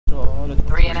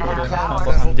من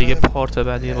بازم دیگه پارت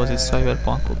بعدی بازی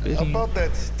سایبرپانک رو بریم.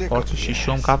 پارت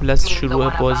ششم. قبل از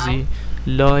شروع بازی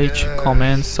لایک،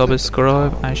 کامنت،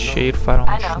 سابسکرایب و شیر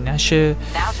فراموش نشه.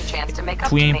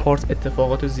 توی این پارت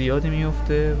اتفاقات زیادی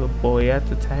میفته و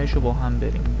باید تهش رو با هم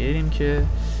بریم که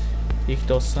یک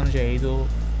داستان جدید رو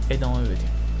ادامه بدیم.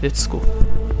 Let's go.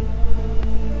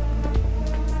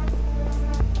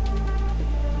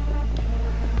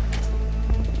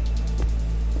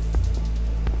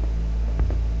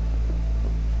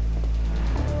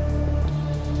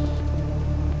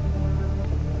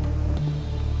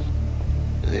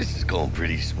 This is going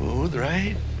pretty smooth,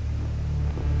 right?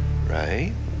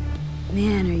 Right?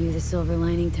 Man, are you the silver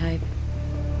lining type?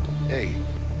 Hey,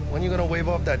 when you gonna wave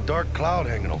off that dark cloud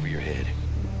hanging over your head?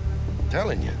 I'm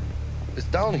telling you, it's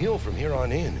downhill from here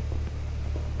on in.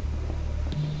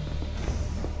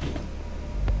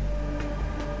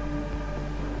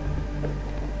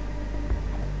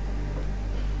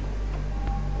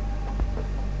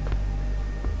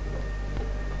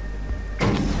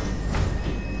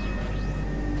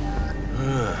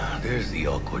 There's the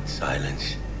awkward silence.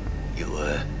 You,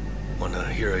 wanna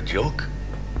hear a joke?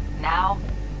 Now?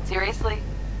 Seriously?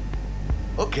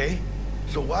 Okay,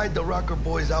 so why'd the Rocker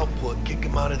Boy's output kick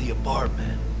him out of the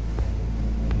apartment?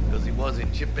 Because he wasn't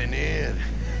chipping in.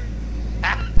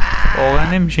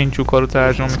 واقعا نمیشه این جوکا رو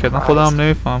ترجمه میکردم. خودم هم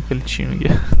نمیفهم خیلی چی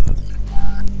میگه.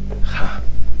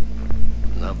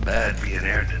 Not bad being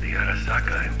heir to the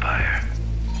Arasaka Empire.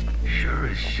 Sure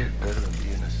as shit better than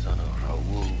being a son of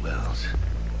Raoul Wells.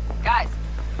 Guys,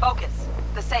 focus.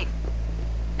 The safe.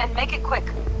 And make it quick.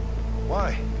 Why?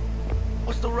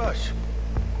 What's the rush?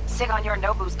 Sigon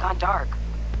Yorinobu's gone dark.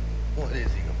 What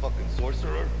is he, a fucking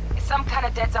sorcerer? Some kind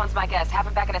of dead zone's my guess. Have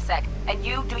him back in a sec. And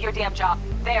you do your damn job.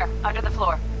 There, under the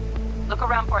floor. Look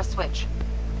around for a switch.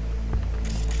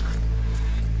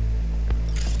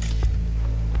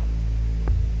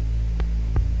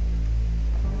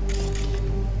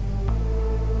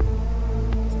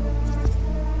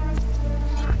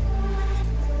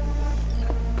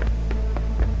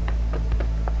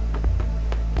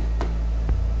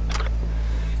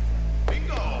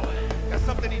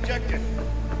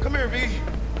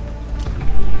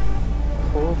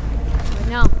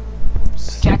 No.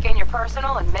 Check in your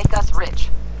personal and make us rich.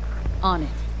 On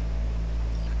it.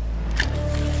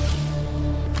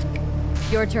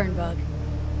 Your turn, Bug.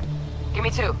 Give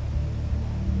me 2.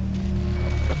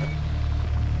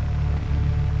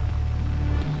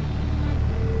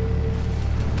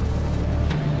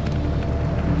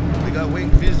 We got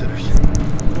winged visitors.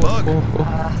 Bug.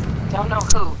 Don't know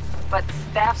who, but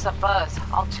staff's a buzz.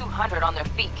 All 200 on their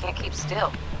feet can't keep still.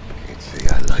 Can't say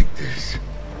I like this.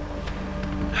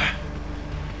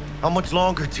 How much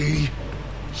longer, T?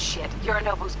 Shit,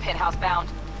 Yorinobu's penthouse bound.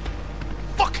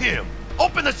 Fuck him!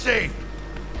 Open the safe!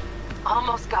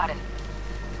 Almost got it.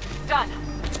 Done.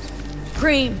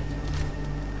 Cream.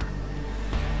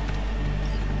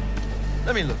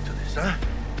 Let me look to this, huh?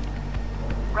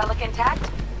 Relic intact?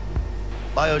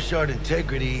 Bioshard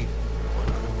integrity,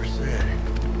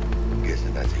 100%.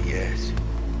 Guessing that's a yes.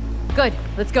 Good.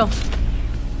 Let's go.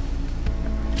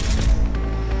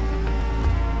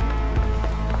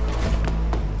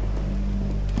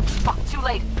 Fuck, too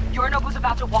late. Yorinobu's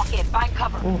about to walk in. Find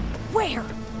cover. Where?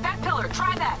 That pillar,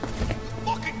 try that.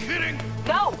 Fucking kidding!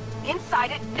 No!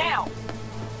 Inside it now!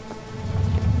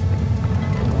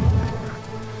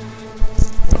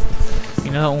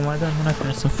 اینا اومدن ما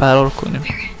نتونستیم فرار کنیم.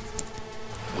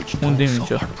 موندیم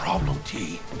اینجا. I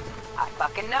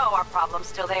fucking know our problem's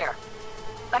still there.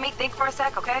 Let me think for a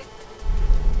sec, okay?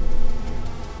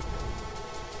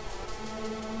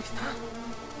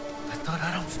 I thought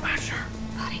I don't smash her.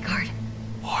 Bodyguard.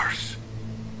 Horse.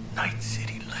 Night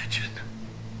City legend.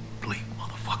 Bleak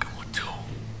motherfucking one too.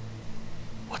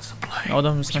 What's the play?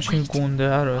 آدم اسمش این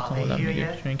گونده رو احتمالا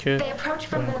میگه چون که They approach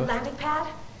from the landing pad?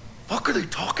 Fuck are they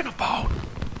talking about?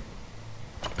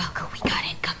 Falco, we got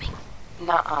incoming.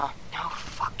 Nuh-uh. No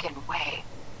fucking way.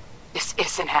 This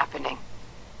isn't happening.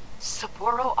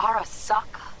 Saburo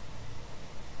Arasaka.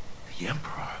 The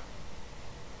Emperor.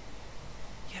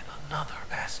 Yet another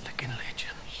ass-licking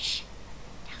legend.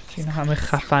 این همه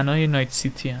خفنای نایت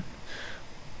سیتی هن.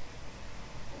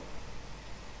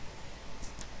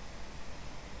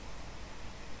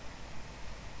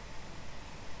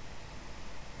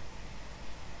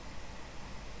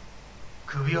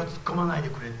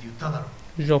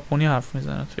 ژاپنی حرف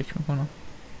میزنه فکر میکنم.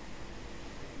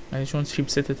 ولی چون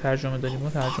چیپست ترجمه داریم ما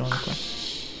ترجمه میکنم.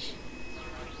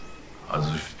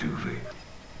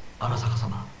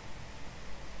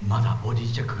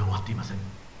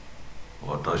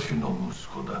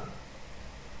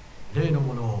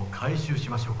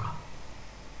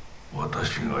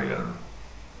 私がやる。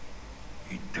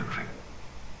言ってくれ。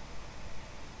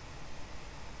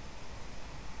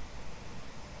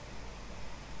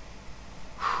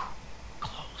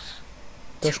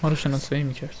داشت ما رو شناسایی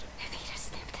میکرد.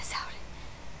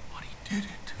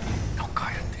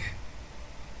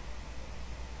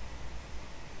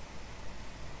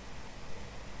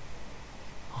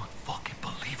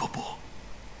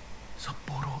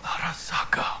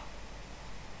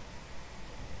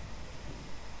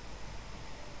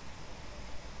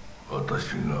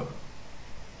私が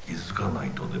気づかない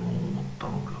とでも思った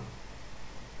のか。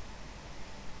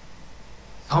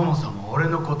そもそも俺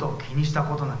のことを気にした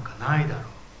ことなんかないだろう。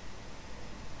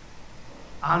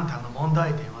あんたの問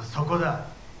題点はそこだ。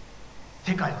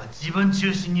世界は自分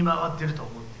中心に回ってると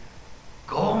思って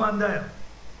る。傲慢だよ。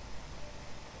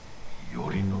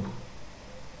頼信、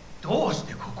どうし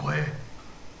てここへ？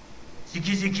直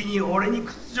々に俺に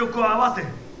屈辱を合わせ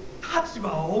立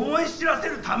場を思い知らせ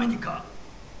るためにか。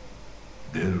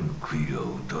出る杭が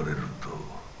打たれると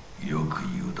よく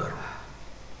言うだろう。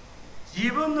自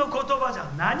分の言葉じ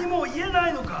ゃ何も言えな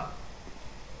いのか。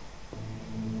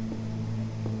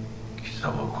貴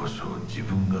様こそ自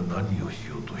分が何をし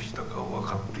ようとしたか分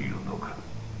かっているのか。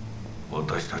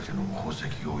私たちの功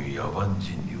績を野蛮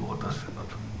人に渡すな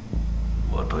ど、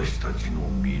私たちの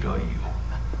未来を。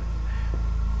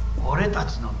俺た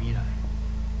ちの未来。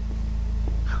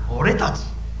俺たち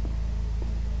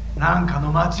なんか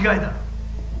の間違いだろ。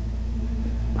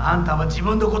あんたは自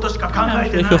分のことしか考え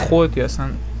てない。خودتی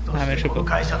اصلا همیشه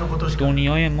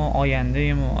دنیای ما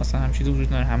آینده ما اصلا همه چیزی وجود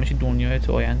نداره. همه چی دنیای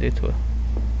تو آینده تو.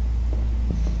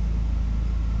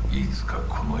 いつか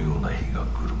このような日が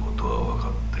来ることは分か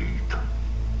っていた。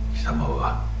貴様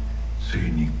はつ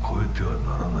いに越えては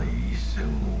ならない一線を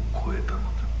越えたのだ。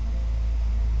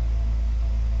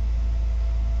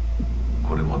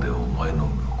これまでお前の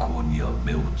向こうには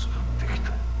目をつぶってき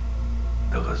た。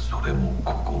だがそれも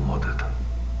ここまでだ。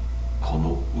こ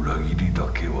の裏切りだ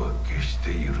けは決し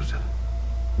て許せぬ。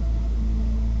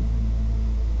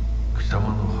貴様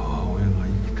の母親が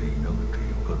生きていなくてよ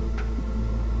かった。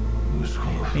息子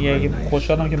のمیگه اگه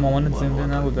خوشحالم که مامانت زنده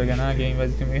نبود وگرنه اگه این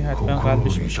وضعیت میگه حتما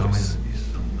قلبش میشکست.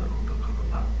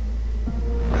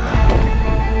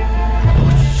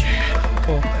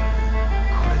 خب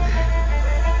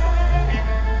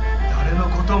誰の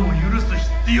ことも許す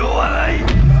必要はない。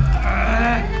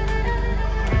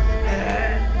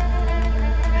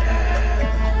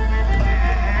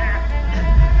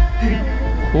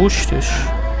کشتش.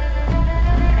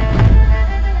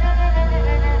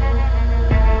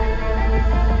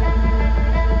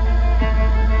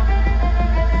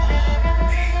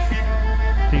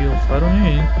 قیافه رو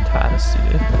میبینید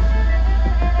ترسیده.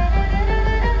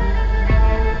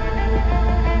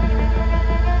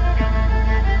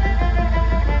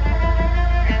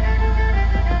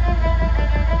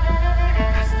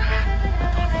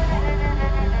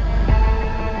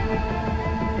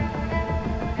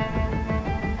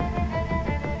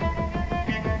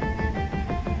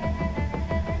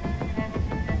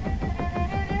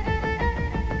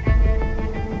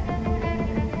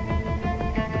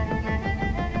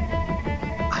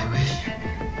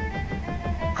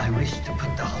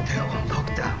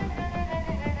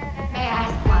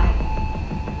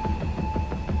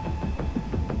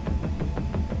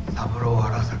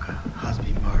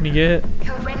 میگه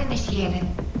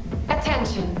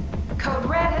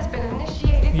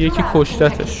یکی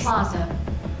کشتتش.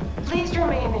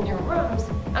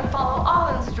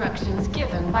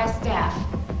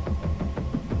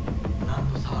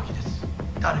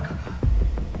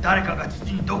誰かが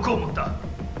父に毒を持った。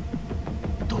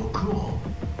毒を。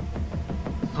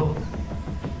そう、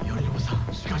頼信さん。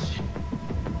しかし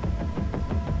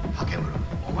竹村、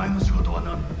お前の仕事は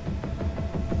何だ。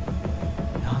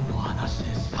何の話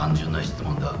です。単純な質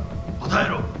問だ。答え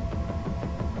ろ。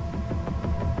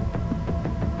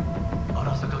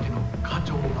荒坂家の課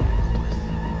長がこと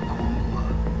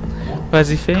で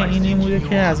す。وظیفه این بوده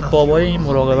که از بابای این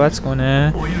مراقبت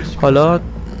کنه. حالا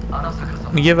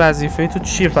میگه وظیفه تو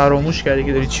چیه؟ فراموش کردی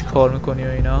که داری چی کار میکنی و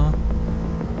اینا.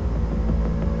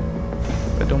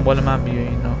 به دنبال من بیا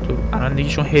اینا. تو الان دیگه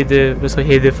شون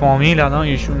هد فامیل الان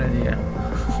ایشونه دیگه.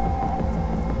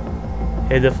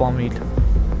 هد فامیل.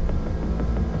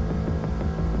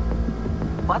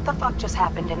 What the fuck just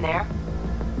happened in there?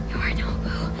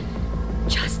 Yorinobu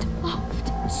just offed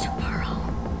Sapporo.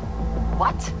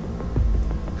 What?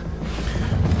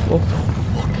 Oh.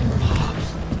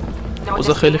 No,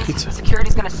 اوضاع خیلی خیته.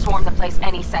 Security's gonna swarm the place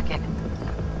any second.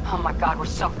 Oh my god,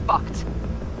 we're so fucked.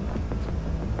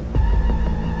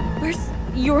 Where's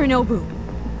Yorinobu?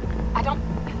 I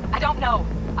don't know.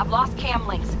 I've lost cam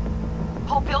links.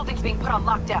 Whole building's being put on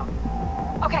lockdown.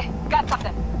 Okay, got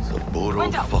something. Saburo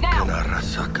Window, fucking now.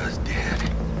 Arasaka's dead.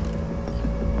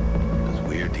 It's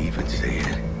weird to even say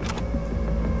it.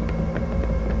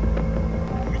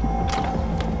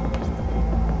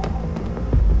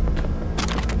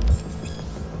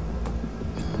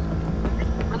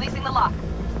 Releasing the lock.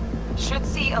 Should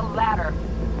see a ladder.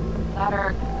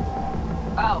 Ladder.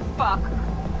 Oh, fuck.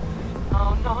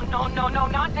 Oh, no, no, no, no,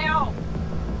 not now.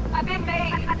 I've been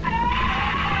made.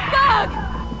 Bug!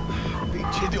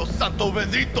 Pinche Dios santo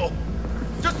bendito!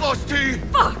 Just lost T!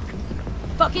 Fuck!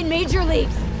 Fucking major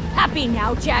leagues. Happy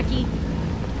now, Jackie.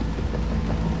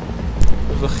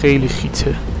 اوضاع خیلی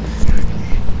خیته.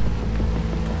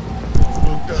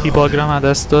 تیباگرام از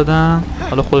دست دادن.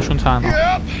 حالا خودشون تنها.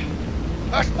 Yep!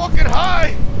 That's fucking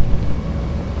high!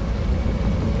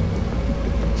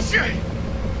 Shit!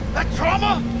 That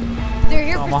trauma? They're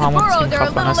here for اما همون Saburo. تیم They're a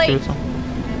خفن little است که late. بهتون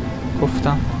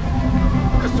گفتم.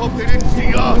 Let's hope they didn't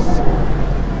see us.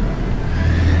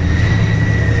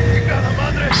 Chingada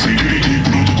madre!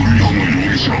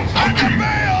 Fucking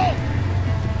bail!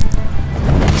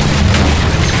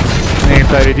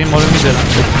 نمیپریدین ما رو میزدن.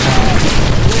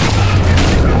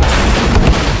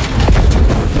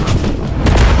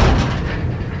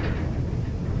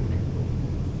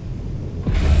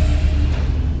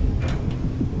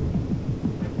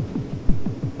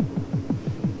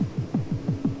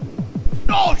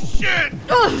 Oh shit!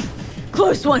 Ugh,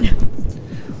 close one.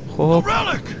 خب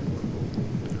Relic!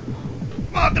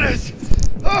 Madres!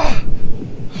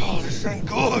 Oh, this ain't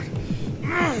good.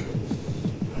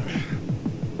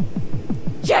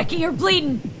 Jackie, you're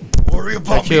bleeding. Worry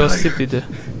about تکی me آسیب later. دیده.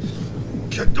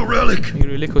 Check the relic. میگه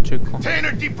ریلیک رو چک کن.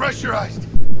 Container depressurized.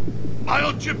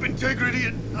 Ion chip integrity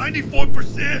at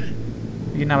 94%.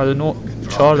 میگه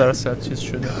 99.4% چیز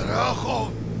شده. Carajo.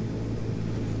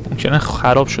 ممکنه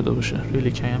خراب شده باشه.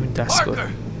 ریلیک همین دستگاه. Parker!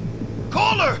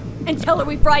 Call her! And tell her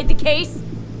we fried the case.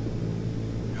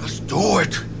 Just do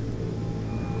it.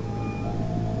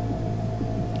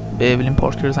 به اولین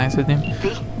پارکر زنگ زدیم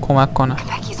کمک کنه.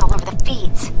 Becky's all over the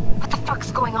feeds. What the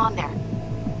fuck's going on there?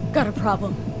 Got a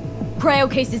problem. Cryo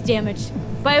case is damaged.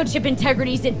 Biochip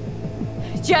integrity's at...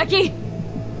 Jackie?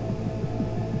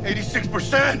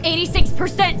 86%.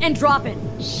 86% and dropping.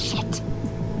 Shit.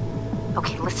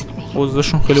 Okay, listen to me.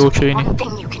 اوضاعشون خیلی There's اوکی only نی. one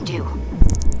thing you can do.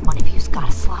 One of you's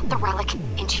gotta slot the relic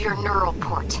into your neural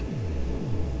port.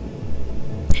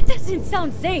 That doesn't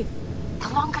sound safe. The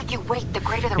longer you wait, the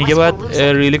greater the risk میگه you'll باید lose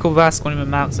it. ریلیک رو وصل کنیم به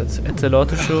مغزت.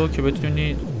 اطلاعاتشو که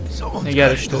بتونی Someone's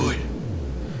نگرش gotta do داری.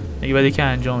 it. میگه باید یکی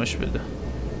انجامش بده.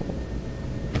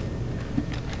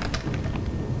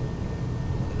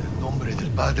 En el nombre del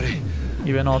Padre.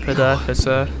 میگه به نام پدر،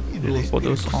 پسر، y del روح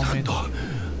قدس. Espíritu آمین. Santo.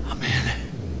 Amén.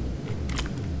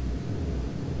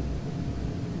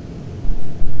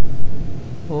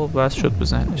 او بس شد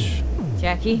بزنش.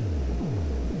 Jackie?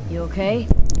 You okay?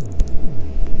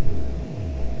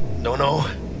 No.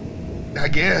 I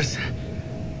guess.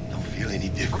 Don't feel any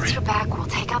Once different. you're back,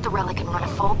 we'll take out the relic and run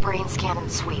a full brain scan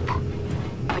and sweep.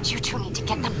 But you two need to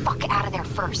get the fuck out of there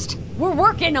first. We're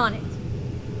working on it.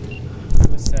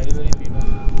 سریع بریم بیرون.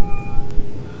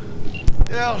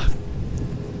 Hell,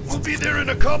 we'll be there in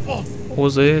a couple.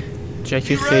 اوضاع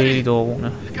جکی خیلی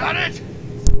داغونه. Got it?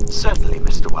 Certainly,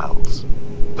 Mr. Wells.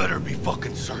 Better be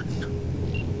fucking certain.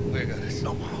 We gotta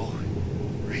somehow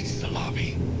reach the lobby.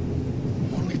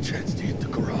 Only chance to hit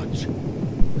the garage.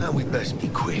 And we best be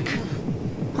quick.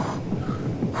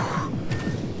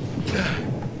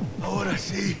 Ahora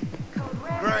sí.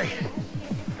 Great.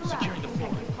 Securing the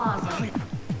floor.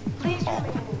 Please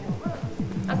remain in your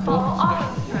room and follow all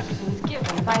instructions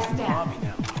given by staff. Lobby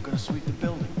now. I'm gonna sweep the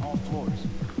building, all floors.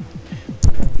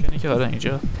 ممکنه که آره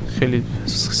اینجا خیلی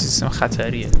سیستم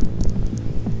خطریه.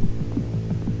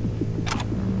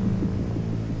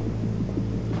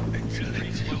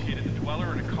 Located the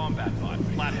dweller and a combat bot,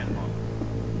 Flathead model.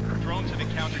 Drones have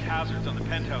encountered hazards on the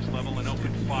penthouse level and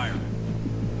opened fire.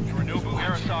 Yorinobu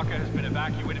Arasaka has been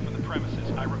evacuated from the premises.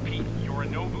 I repeat,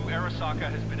 Yorinobu Arasaka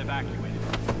has been evacuated.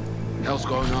 Hell's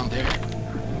going on there?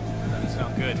 Doesn't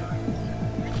sound good.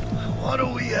 What do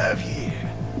we have here?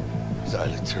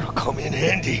 Silencer will come in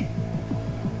handy.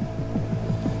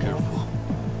 Careful.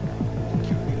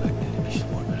 Security likely to be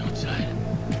swarming outside.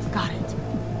 Got it.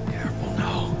 Careful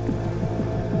now.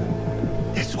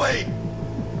 This way.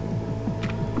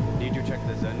 Did you check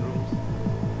the Zen rooms?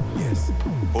 Yes.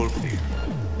 All clear.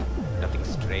 Nothing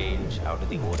strange, out of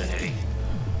the ordinary.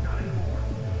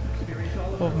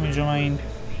 خب اینجا من این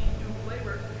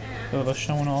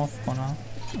داداشمون رو آف کنم.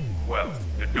 Well,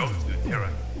 the dose of terror.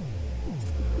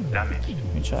 Damaged.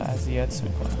 این چه اذیت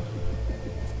میکنه.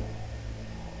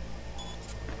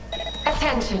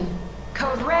 Attention.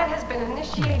 Code Red has been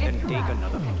initiated throughout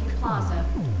Kentucky Plaza.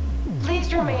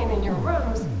 Please remain in your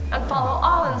rooms and follow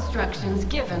all instructions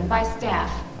given by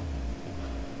staff.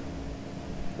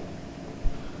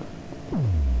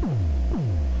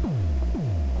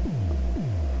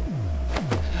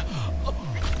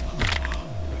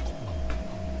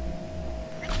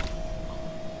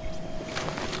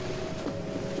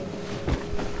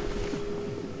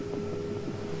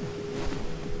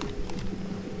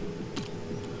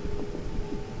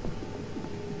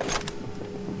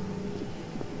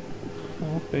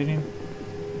 بریم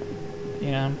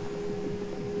اینم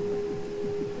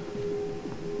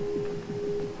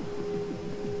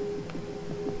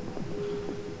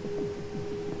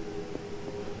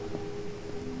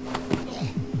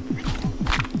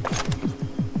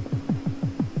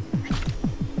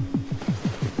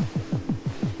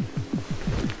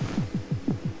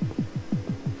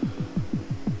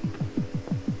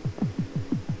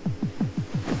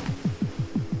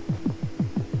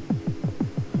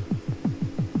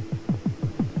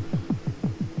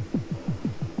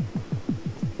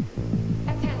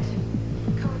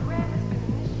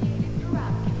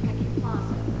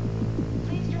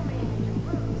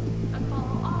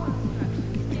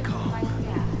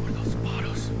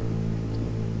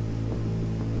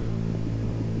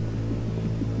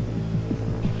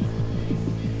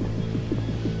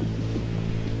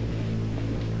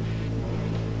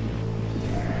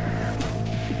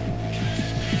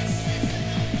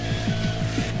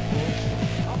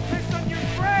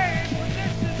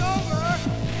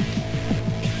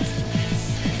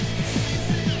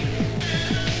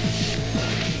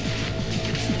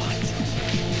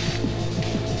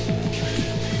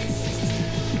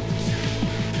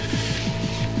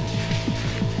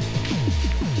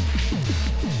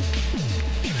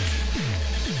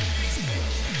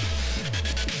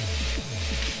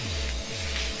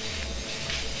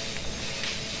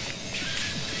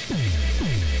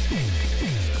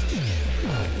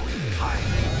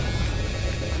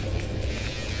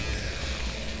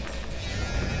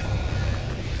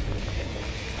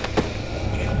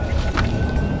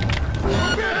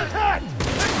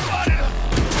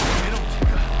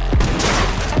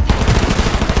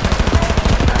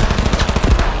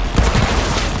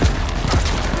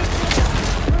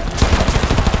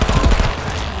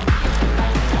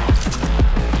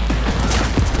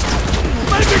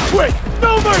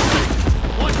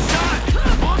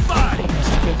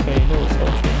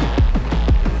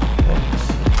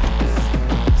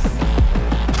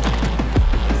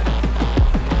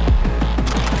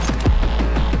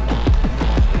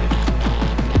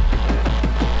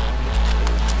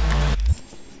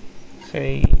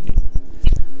خیلی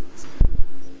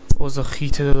اوضاع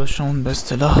خیته داداشمون به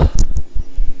اصطلاح.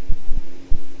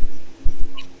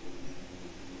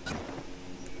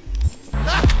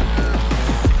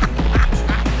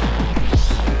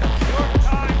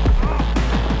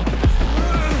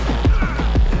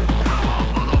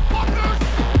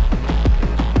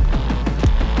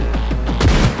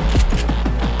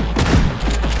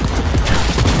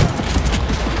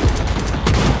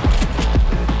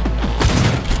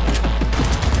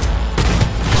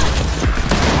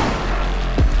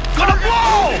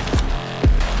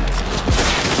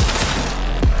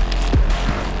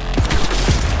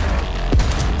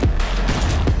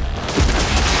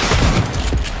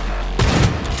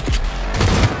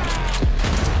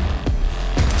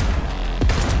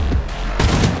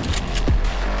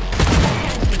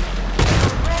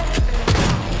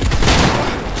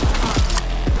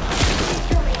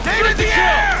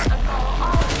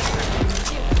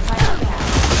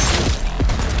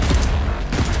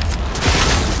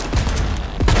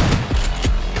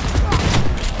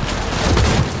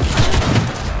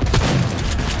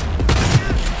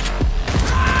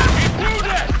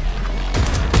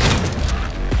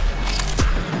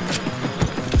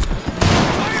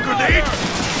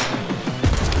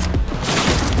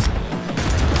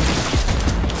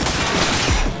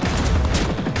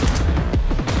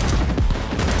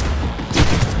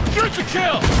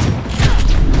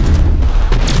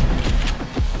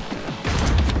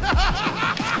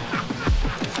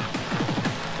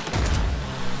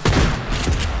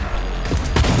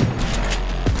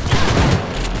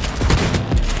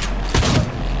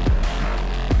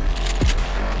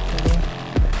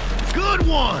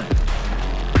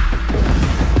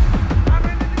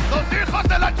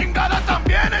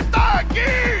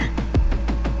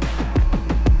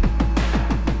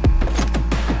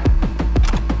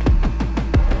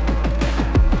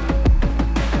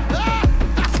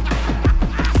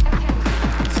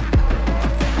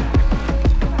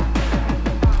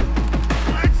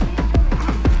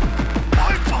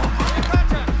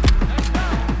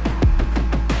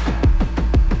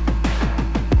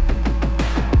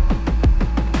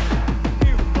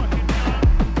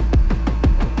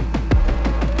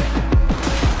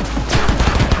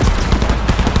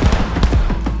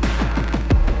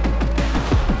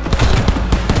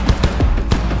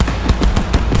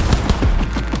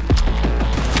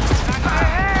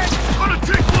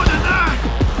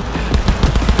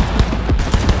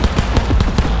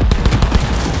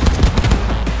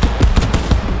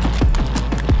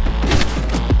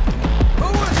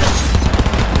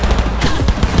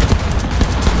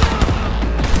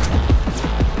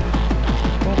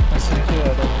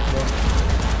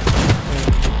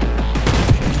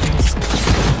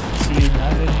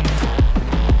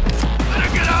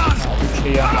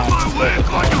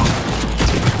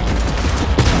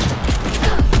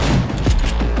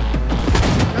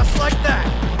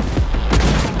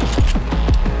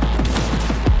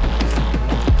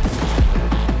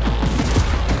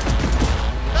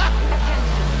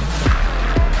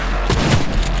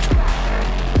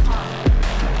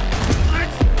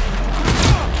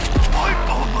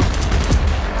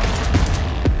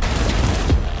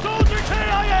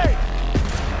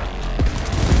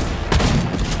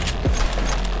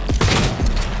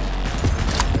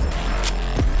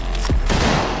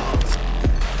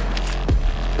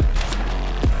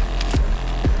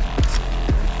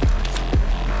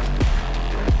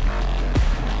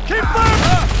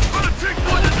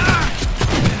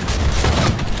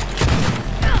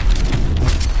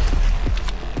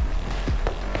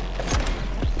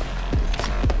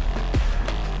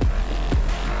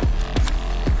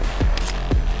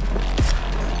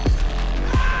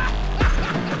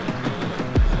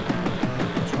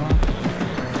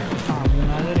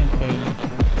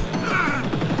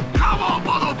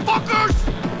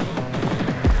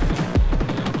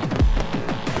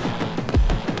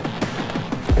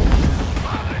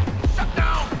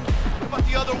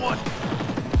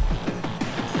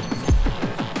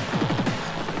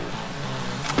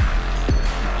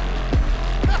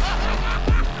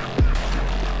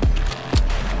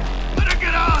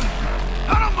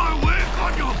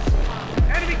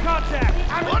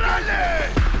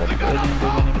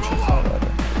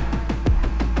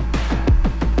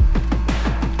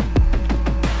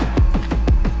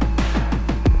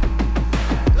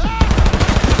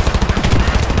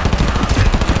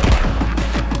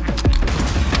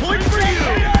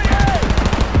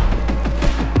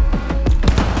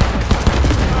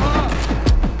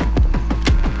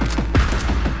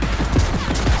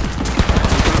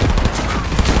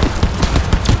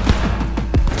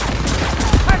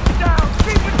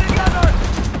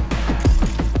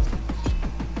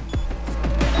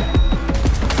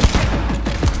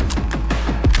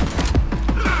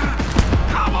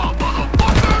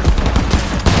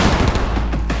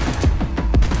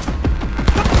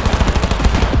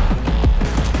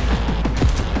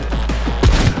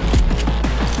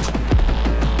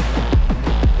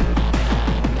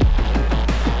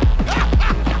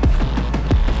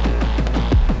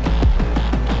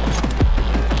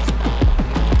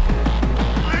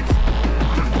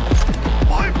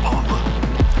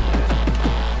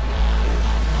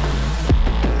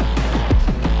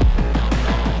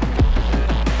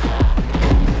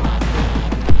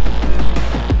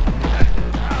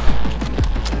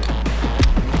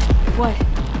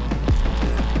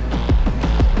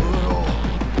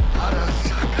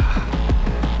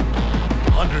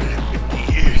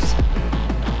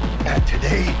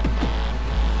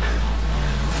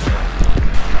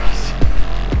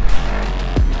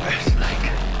 That's like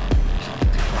some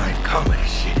divine comedy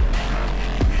shit.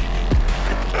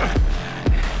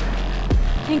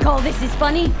 Think all this is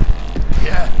funny?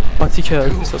 Yeah, قاطی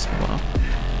کرد احساس میکنم.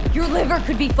 Your liver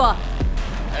could be fucked.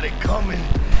 had it coming.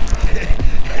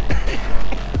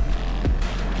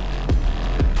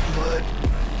 But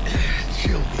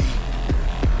she'll be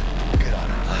get out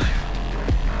alive.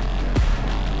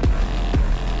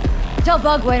 Tell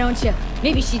Bug, why don't you?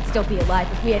 Maybe she'd still be alive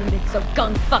if we hadn't been so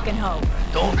gung fucking ho.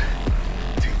 Don't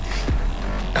take this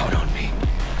out on me.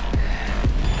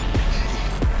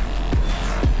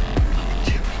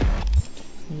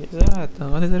 یه ذره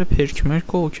حداقل یه ذره پرک مرک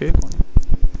رو اوکی کنیم.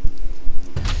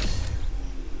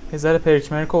 یه ذره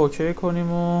پرک مرک رو اوکی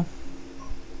کنیم و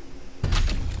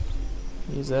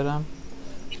یه ذره هم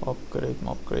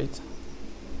آپگرید.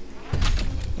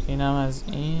 اینم از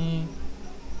این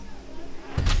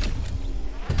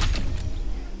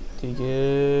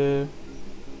دیگه.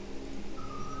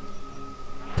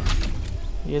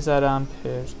 یه ذره هم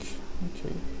پرک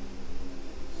اوکی.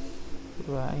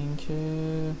 و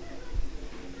اینکه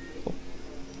خب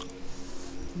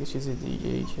یه چیز دیگه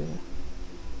ای که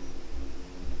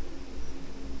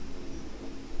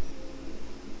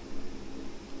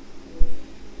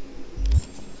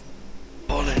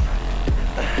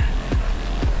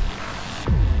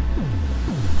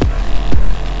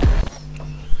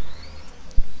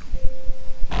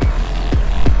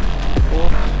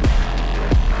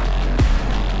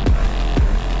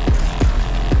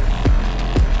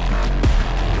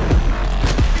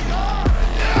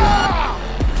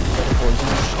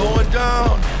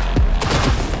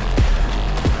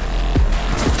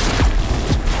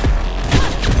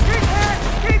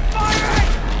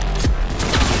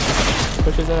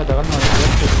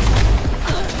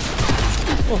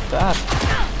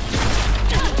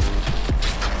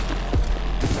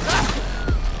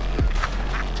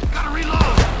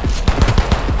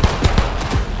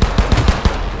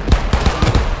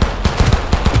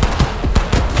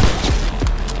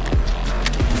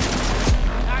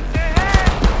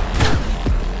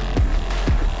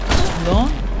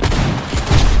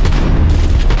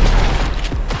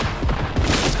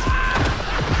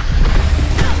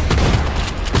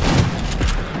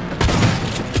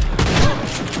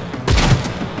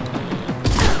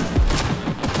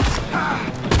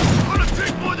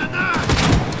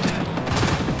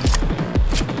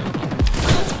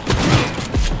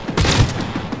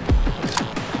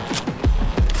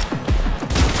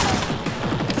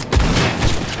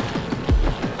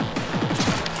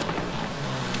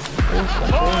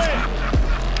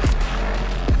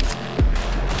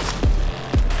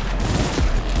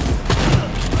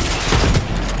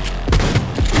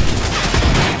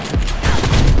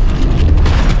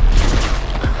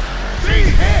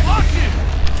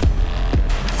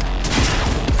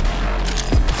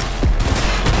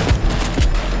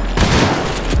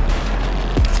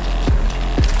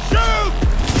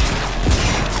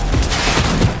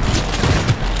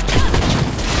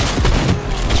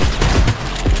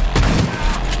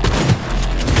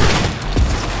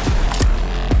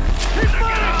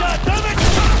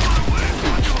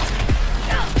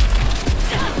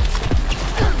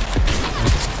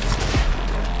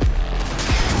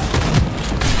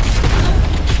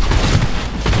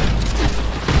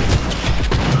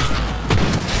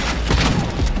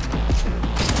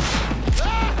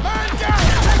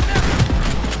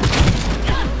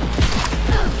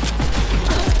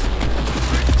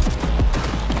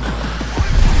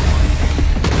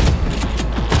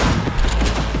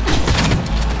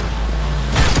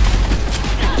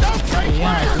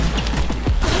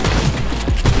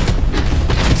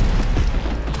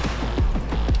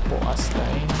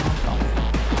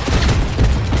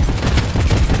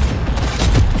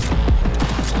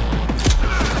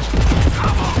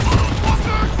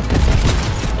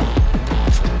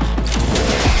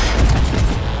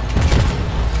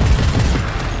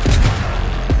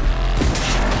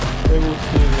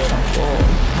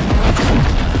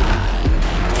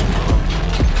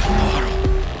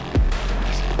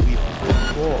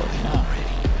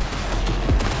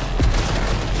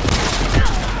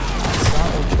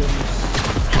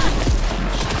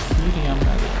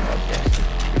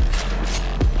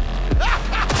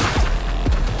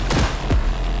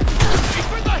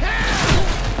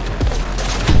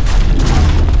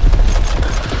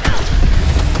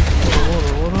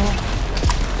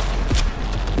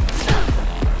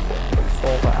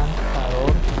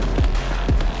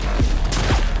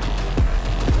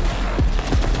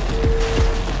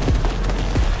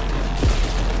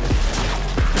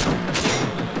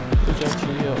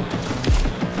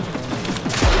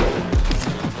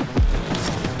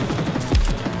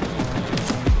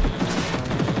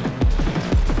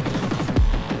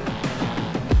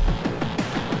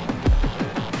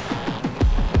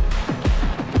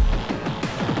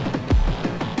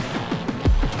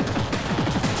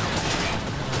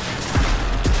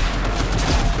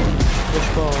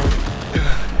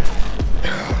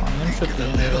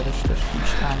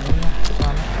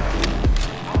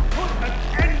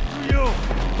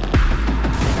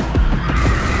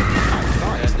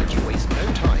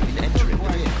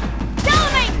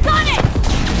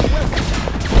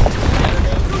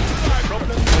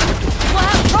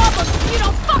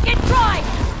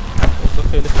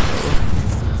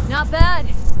Not bad.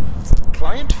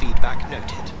 Client feedback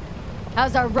noted.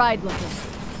 How's our ride looking?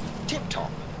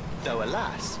 Tip-top. Though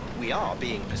alas, we are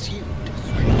being pursued.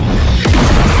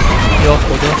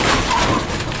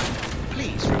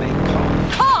 Please remain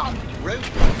calm. Calm!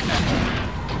 Roadblock.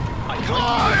 I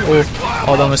can't.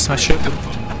 Oh, adam اسمش شد.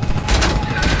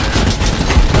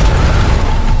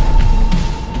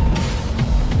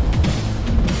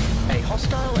 A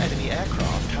hostile enemy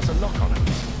aircraft has a lock on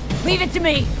us. Leave it to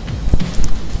me.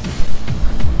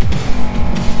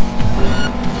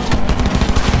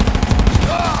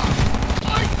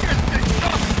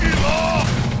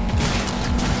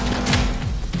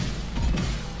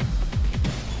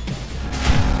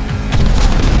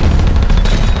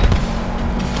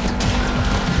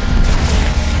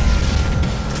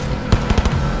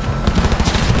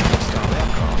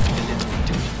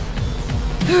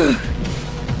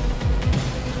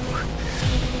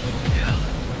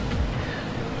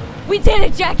 We did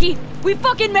it, Jackie! We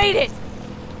fucking made it!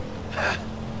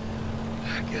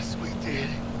 I guess we did.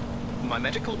 My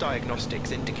medical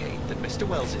diagnostics indicate that Mr.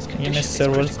 Wells's این condition is مستر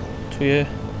ولز critical. توی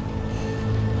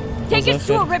Take us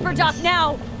to a Ripper dock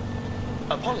now!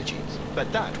 Apologies,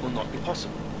 but that will not be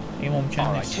possible. این ممکن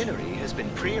Our نیست. itinerary has been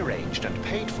pre-arranged and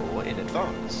paid for in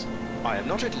advance. I am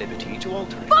not at liberty to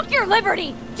alter it. Fuck your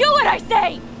liberty! Do what I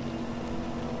say!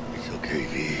 It's okay,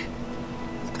 V.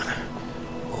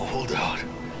 Oh, hold out.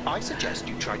 I suggest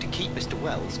you try to keep Mr.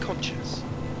 Wells conscious.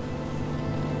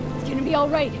 It's gonna be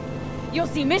alright.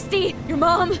 You'll see Misty, your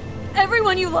mom,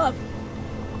 everyone you love.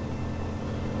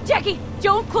 Jackie,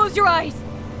 don't close your eyes!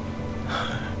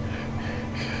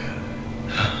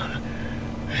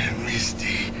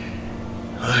 Misty,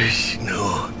 I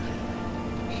know.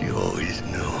 You always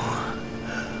know.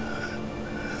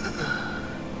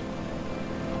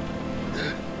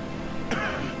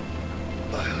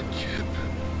 Biochip.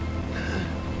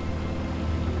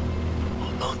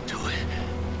 Hold on to it.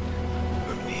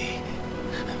 For me.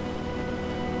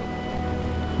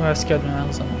 بس کرد به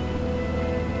مغزم.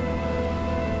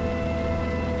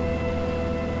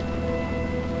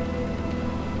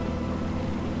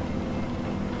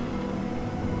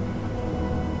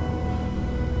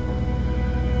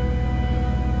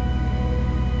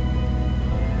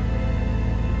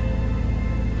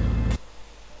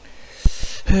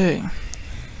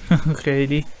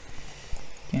 خیلی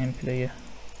گیم پلی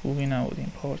خوبی نبود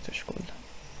این پارتش کلا.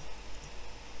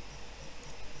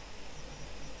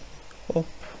 خب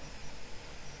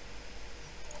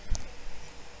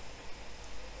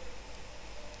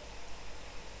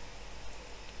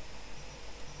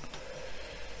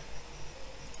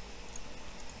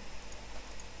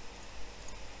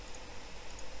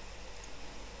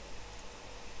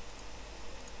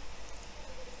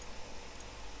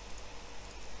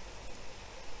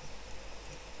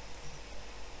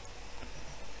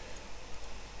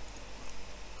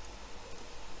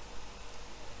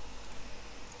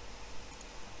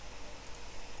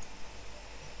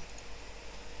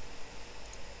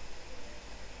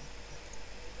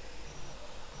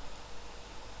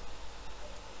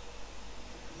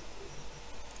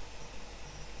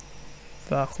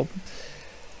و خب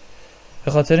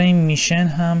به خاطر این میشن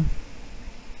هم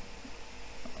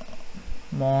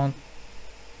ما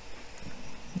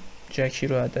جکی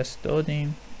رو از دست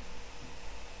دادیم.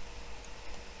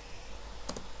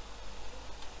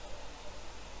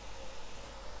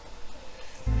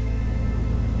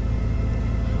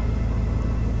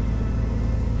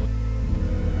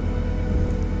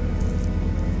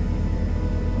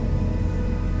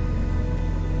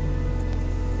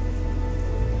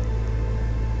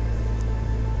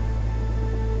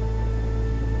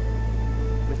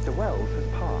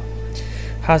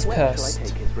 has passed.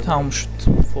 تموم شد.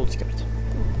 فولد کرد.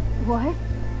 What?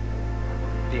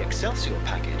 The Excelsior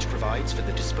package provides for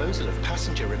the disposal of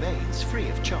passenger remains free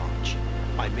of charge.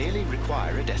 I merely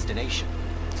require a destination.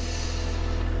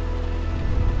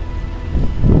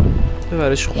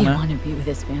 ببرش I خونه. want to be with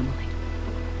his family.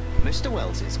 Mr.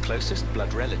 Wells's closest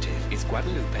blood relative is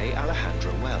Guadalupe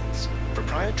Alejandra Wells,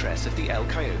 proprietress of the El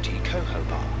Coyote Coho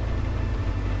Bar.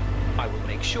 I will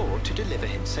make sure to deliver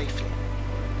him safely.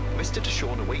 Mr.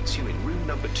 Deshawn awaits you in room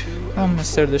number 2.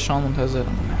 مستر دشان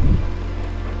منتظرمونه.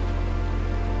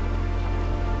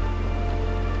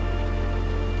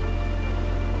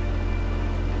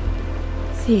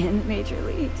 See you in major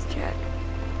leagues, Jack.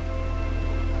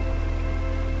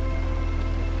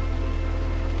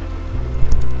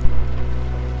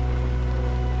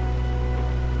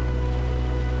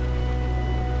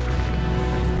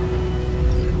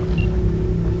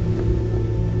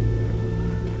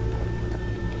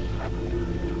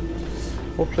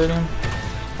 خب بریم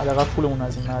حداقل پولمون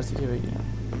از این مرزی که بگیریم.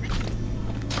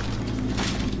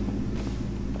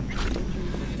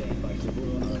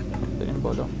 بریم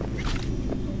بالا.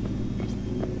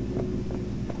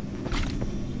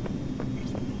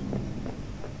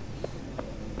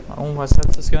 اون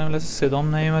وسط حس کردم لحظه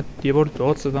صدام نیومد، یه بار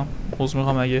داد زدم. عذر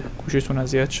میخوام اگه گوشتون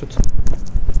اذیت شد.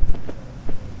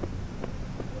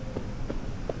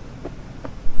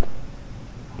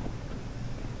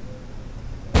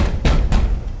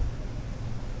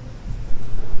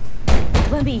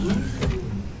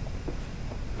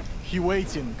 He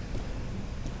waiting.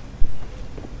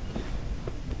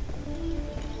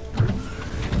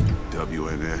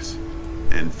 WNS,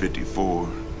 N54,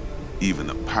 even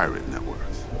the pirate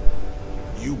networks.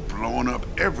 You blowing up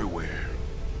everywhere.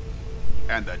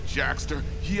 And the Jackster,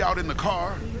 he out in the car?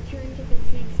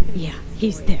 Yeah,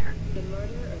 he's there.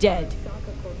 Dead.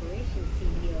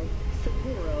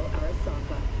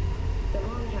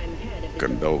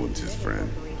 Condolences, friend.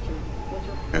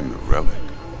 And the relic.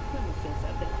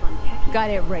 Got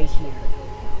it right here.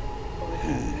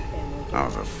 I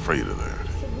was afraid of that.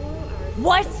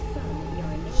 What?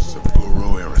 Saburo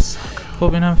Arasaka.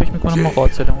 خب اینم فکر میکنم ما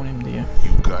قاتلمونیم دیگه.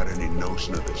 You got any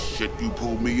notion of the shit you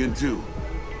pulled me into?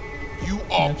 You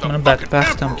off the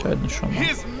بدبختم fucking کردین شما.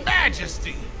 His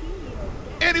Majesty.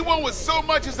 Anyone with so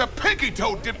much as a pinky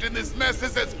toe dipped in this mess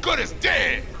is as good as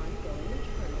dead.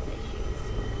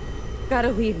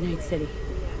 Gotta leave Night City.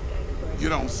 You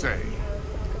don't say.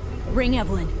 Ring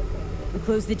Evelyn. We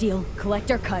close the deal, collect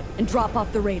our cut, and drop off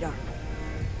the radar.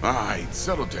 Alright,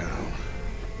 settle down.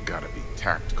 Gotta be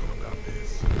tactical about this.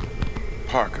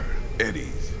 Parker,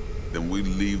 Eddie's. Then we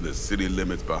leave the city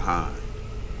limits behind.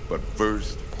 But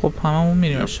first, خب هممون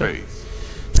میریم your شب. face.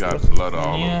 Got blood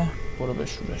all over. برو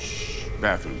بشورش.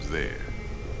 Bathroom's there.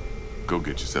 Go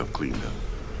get yourself cleaned up.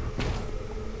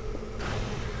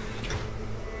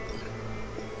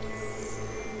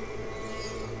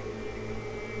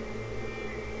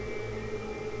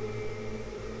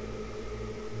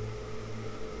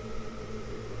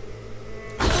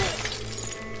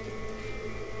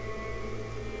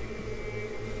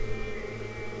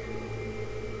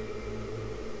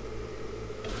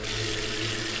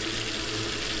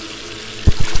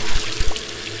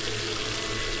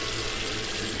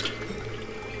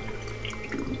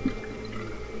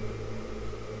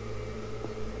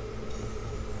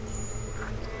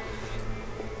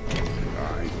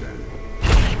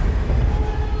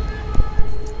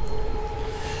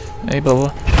 ای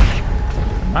بابا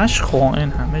مش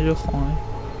خائن، همه جا خائن.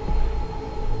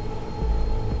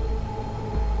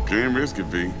 Can't risk it,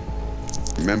 V.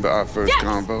 Remember our first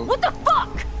convo? What the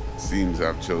fuck? Seems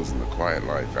I've chosen the quiet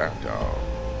life after all.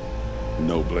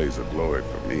 No blaze of glory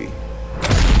for me.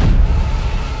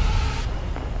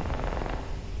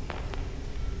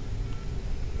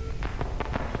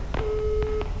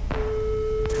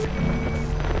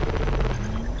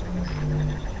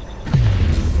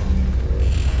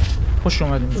 خوش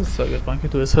اومدیم به سایبرپانک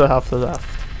 2077.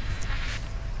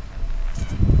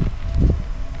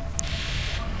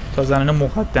 تا زمینه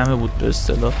مقدمه بود به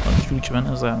اصطلاح، جوری که به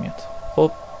نظر میاد.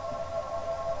 خب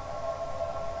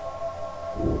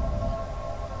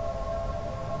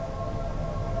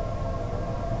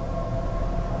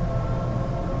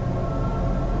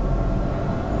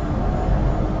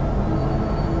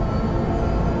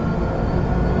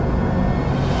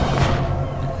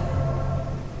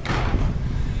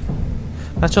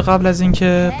بچه قبل از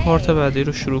اینکه پارت بعدی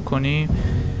رو شروع کنیم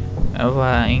و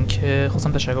اینکه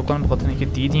خواستم تشکر کنم به خاطر اینکه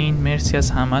دیدین، مرسی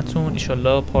از همتون.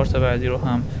 ایشالله پارت بعدی رو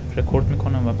هم رکورد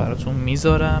میکنم و براتون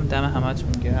میذارم. دم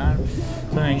همتون گرم.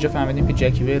 تا اینجا فهمیدیم که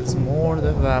جکی ویلز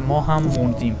مرد و ما هم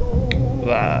موندیم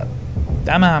و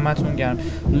دم همتون گرم.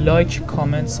 لایک،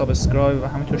 کامنت، سابسکرایب و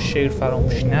همینطور شیر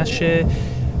فراموش نشه.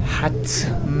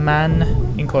 حتما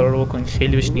این کارا رو بکنید،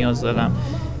 خیلی بهش نیاز دارم.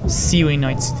 See you in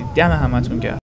Night City. دم همتون گرم.